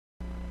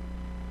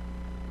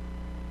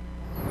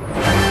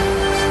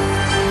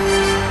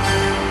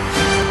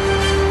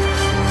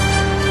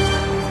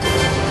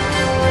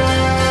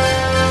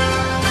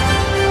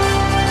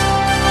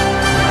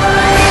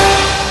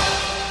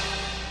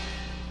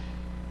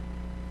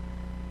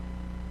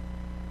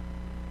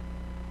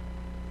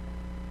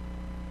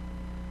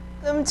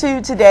Welcome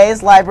to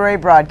today's library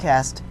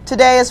broadcast.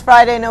 Today is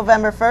Friday,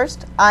 November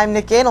 1st. I'm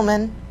Nick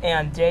Gadelman.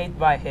 And Jade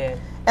Whitehead.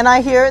 And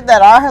I hear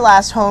that our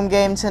last home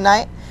game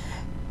tonight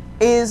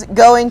is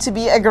going to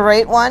be a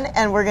great one,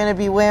 and we're going to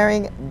be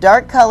wearing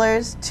dark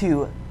colors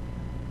to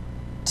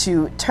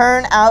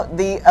turn out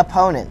the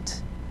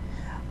opponent.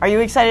 Are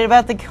you excited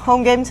about the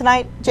home game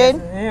tonight, Jade?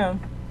 Yes, I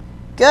am.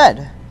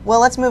 Good.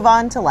 Well, let's move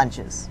on to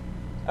lunches.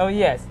 Oh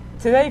yes,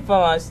 today for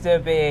lunch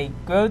there'll be a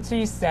grilled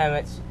cheese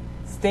sandwich,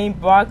 steamed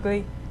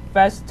broccoli,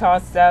 fresh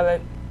tossed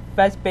salad,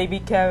 fresh baby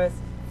carrots,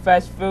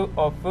 fresh fruit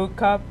or fruit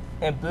cup,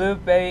 and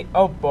blueberry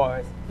oat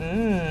bars.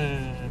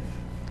 Mmm.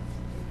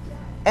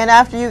 And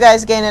after you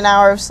guys gain an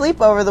hour of sleep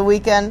over the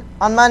weekend,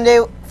 on Monday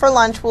for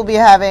lunch we'll be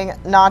having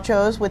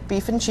nachos with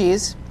beef and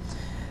cheese.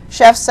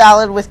 Chef's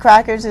salad with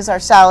crackers is our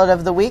salad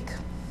of the week.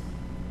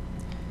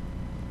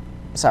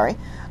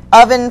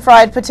 Oven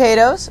fried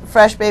potatoes,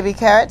 fresh baby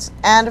carrots,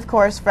 and of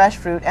course fresh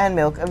fruit and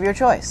milk of your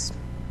choice.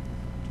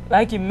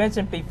 Like you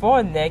mentioned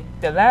before, Nick,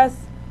 the last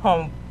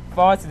home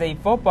varsity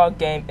football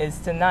game is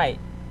tonight.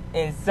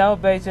 In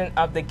celebration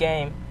of the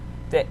game,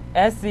 the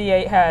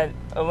SCA had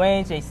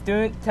arranged a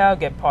student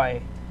tailgate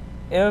party.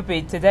 It will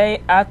be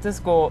today after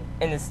school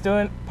in the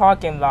student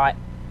parking lot.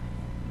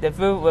 The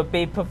food will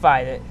be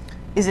provided.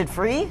 Is it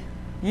free?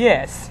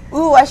 Yes.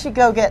 Ooh, I should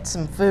go get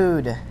some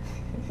food.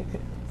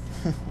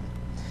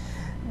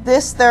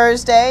 This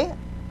Thursday,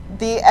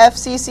 the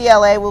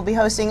FCCLA will be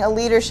hosting a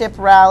leadership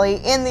rally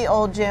in the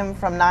old gym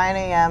from 9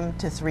 a.m.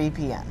 to 3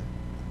 p.m.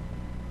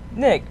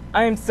 Nick,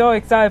 I am so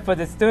excited for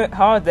the student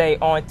holiday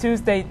on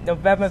Tuesday,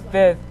 November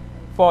 5th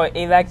for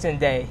Election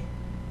Day.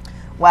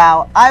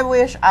 Wow, I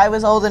wish I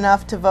was old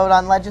enough to vote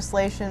on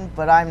legislation,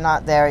 but I'm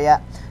not there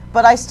yet.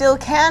 But I still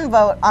can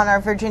vote on our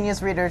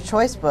Virginia's Reader's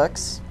Choice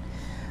books.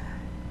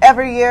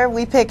 Every year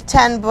we pick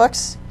 10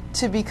 books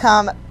to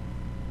become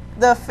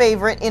the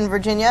favorite in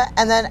Virginia,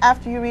 and then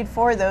after you read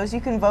 4 of those,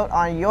 you can vote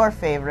on your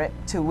favorite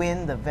to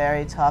win the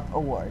very top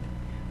award.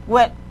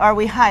 What are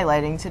we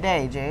highlighting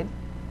today, Jade?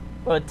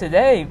 Well,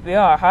 today we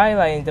are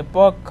highlighting the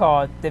book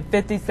called The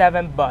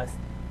 57 Bus,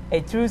 a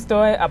true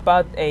story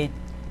about a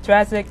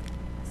tragic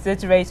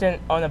situation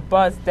on a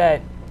bus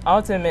that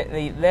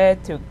ultimately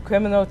led to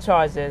criminal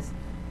charges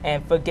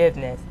and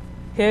forgiveness.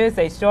 Here's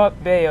a short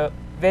video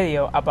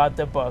about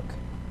the book.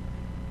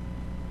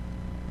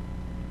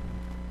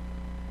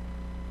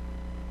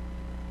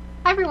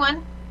 Hi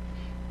everyone.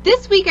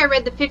 This week I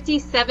read The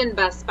 57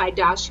 Bus by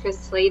Joshua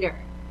Slater.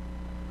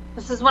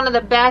 This is one of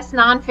the best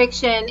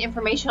nonfiction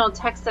informational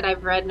texts that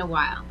I've read in a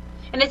while.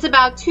 And it's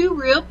about 2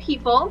 real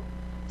people.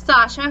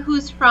 Sasha,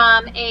 who's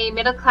from a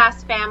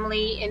middle-class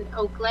family in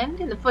Oakland,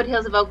 in the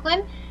foothills of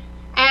Oakland,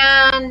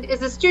 and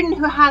is a student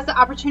who has the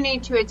opportunity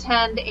to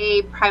attend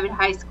a private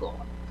high school.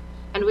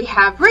 And we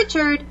have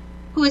Richard,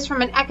 who is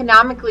from an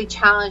economically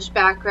challenged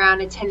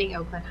background attending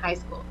Oakland High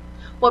School.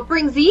 What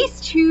brings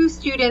these 2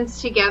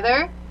 students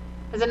together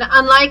is an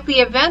unlikely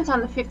event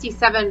on the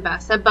 57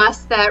 bus, a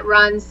bus that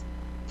runs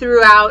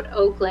throughout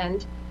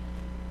Oakland,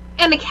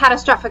 and a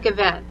catastrophic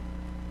event.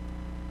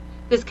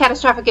 This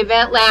catastrophic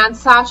event lands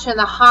Sasha in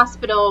the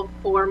hospital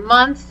for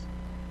months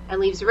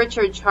and leaves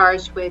Richard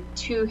charged with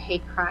 2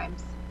 hate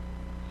crimes.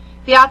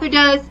 The author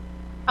does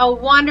a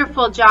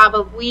wonderful job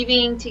of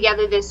weaving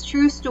together this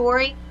true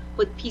story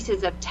with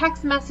pieces of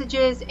text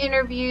messages,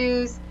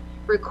 interviews,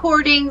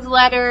 recordings,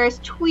 letters,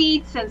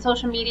 tweets, and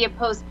social media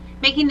posts,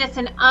 making this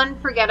an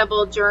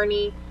unforgettable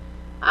journey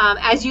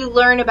as you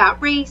learn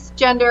about race,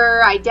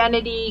 gender,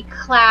 identity,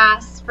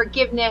 class,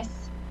 forgiveness,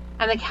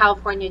 and the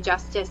California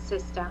justice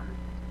system.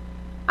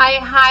 I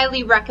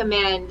highly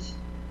recommend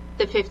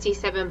The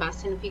 57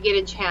 Bus, and if you get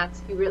a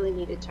chance, you really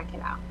need to check it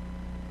out.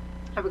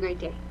 Have a great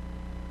day.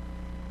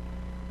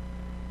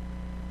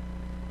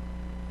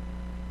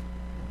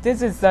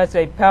 This is such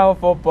a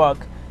powerful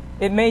book.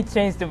 It may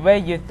change the way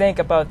you think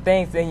about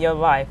things in your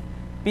life.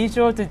 Be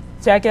sure to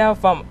check it out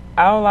from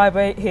our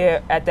library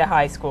here at the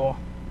high school.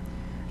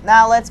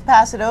 Now let's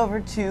pass it over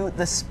to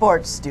the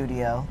sports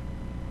studio.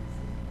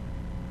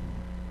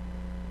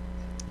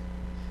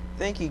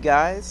 Thank you,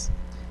 guys.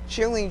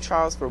 Cheerleading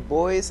trials for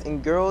boys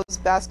and girls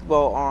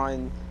basketball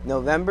on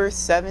November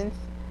 7th,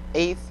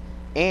 8th,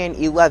 and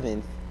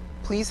 11th.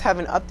 Please have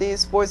an updated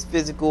sports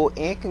physical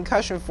and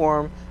concussion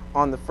form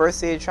on the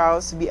first day of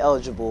trials to be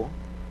eligible.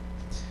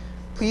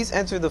 Please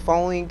enter the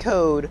following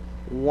code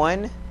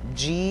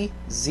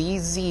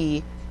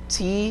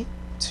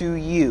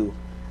 1GZZT2U.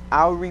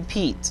 I'll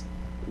repeat,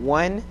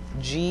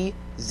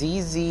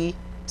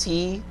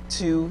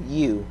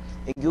 1GZZT2U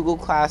in Google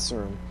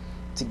Classroom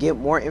to get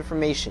more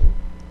information.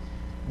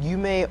 You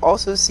may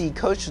also see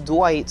Coach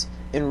Dwight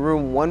in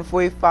room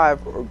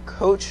 145 or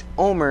Coach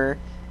Omer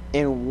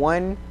in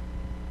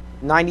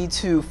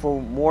 192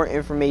 for more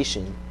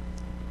information.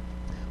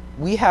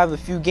 We have a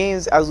few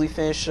games as we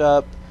finish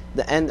up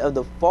the end of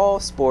the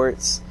fall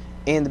sports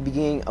and the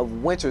beginning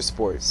of winter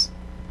sports.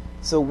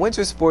 So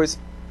winter sports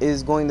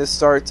is going to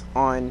start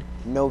on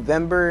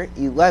November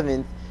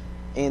 11th,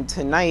 and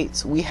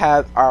tonight we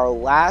have our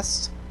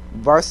last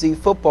varsity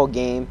football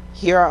game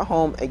here at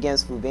home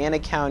against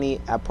Fluvanna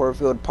County at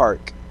Porterfield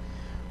Park.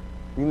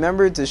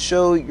 Remember to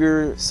show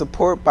your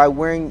support by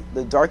wearing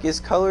the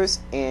darkest colors,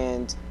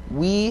 and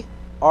we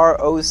are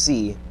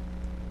OC.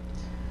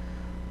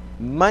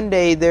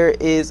 Monday there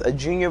is a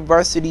junior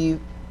varsity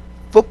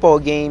football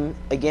game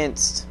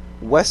against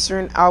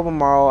Western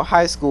Albemarle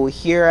High School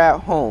here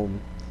at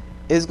home.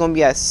 It's going to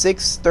be at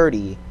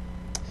 6:30.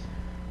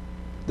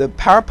 The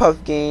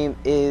Powerpuff game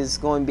is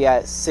going to be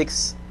at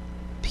 6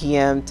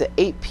 p.m. to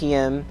 8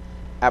 p.m.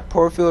 at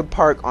Porterfield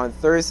Park on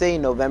Thursday,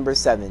 November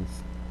 7th.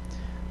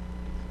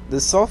 The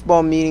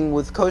softball meeting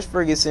with Coach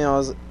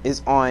Ferguson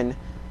is on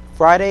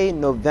Friday,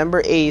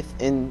 November 8th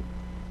in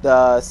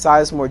the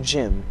Sizemore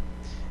Gym.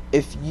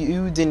 If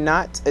you did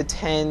not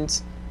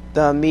attend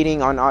the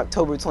meeting on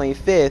October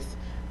 25th,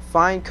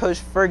 find Coach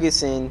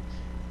Ferguson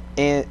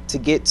to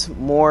get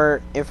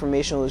more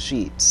informational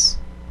sheets.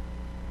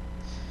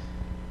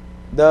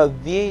 The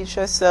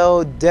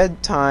VHSL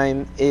dead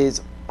time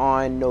is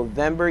on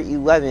November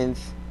 11th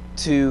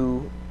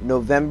to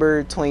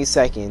November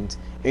 22nd.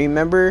 And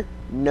remember,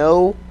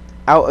 no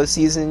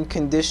out-of-season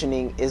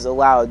conditioning is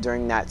allowed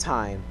during that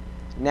time.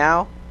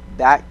 Now,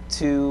 back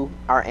to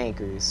our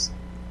anchors.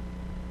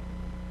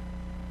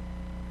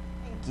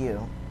 Thank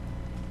you.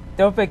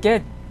 Don't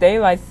forget,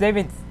 daylight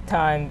savings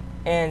time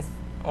ends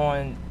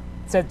on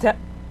Saturday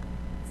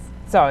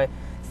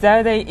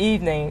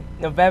evening,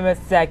 November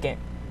 2nd.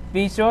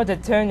 Be sure to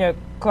turn your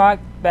clock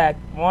back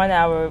 1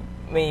 hour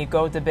when you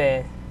go to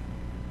bed.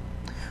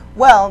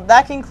 Well,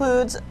 that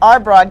concludes our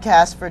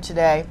broadcast for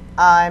today.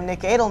 I'm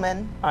Nick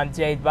Edelman. I'm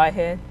Jade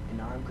Whitehead.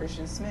 And I'm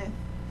Christian Smith.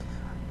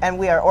 And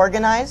we are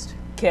organized,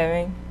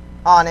 Caring,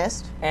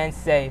 honest, and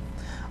safe.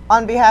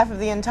 On behalf of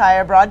the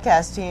entire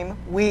broadcast team,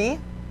 we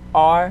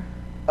are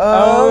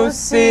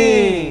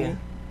OC.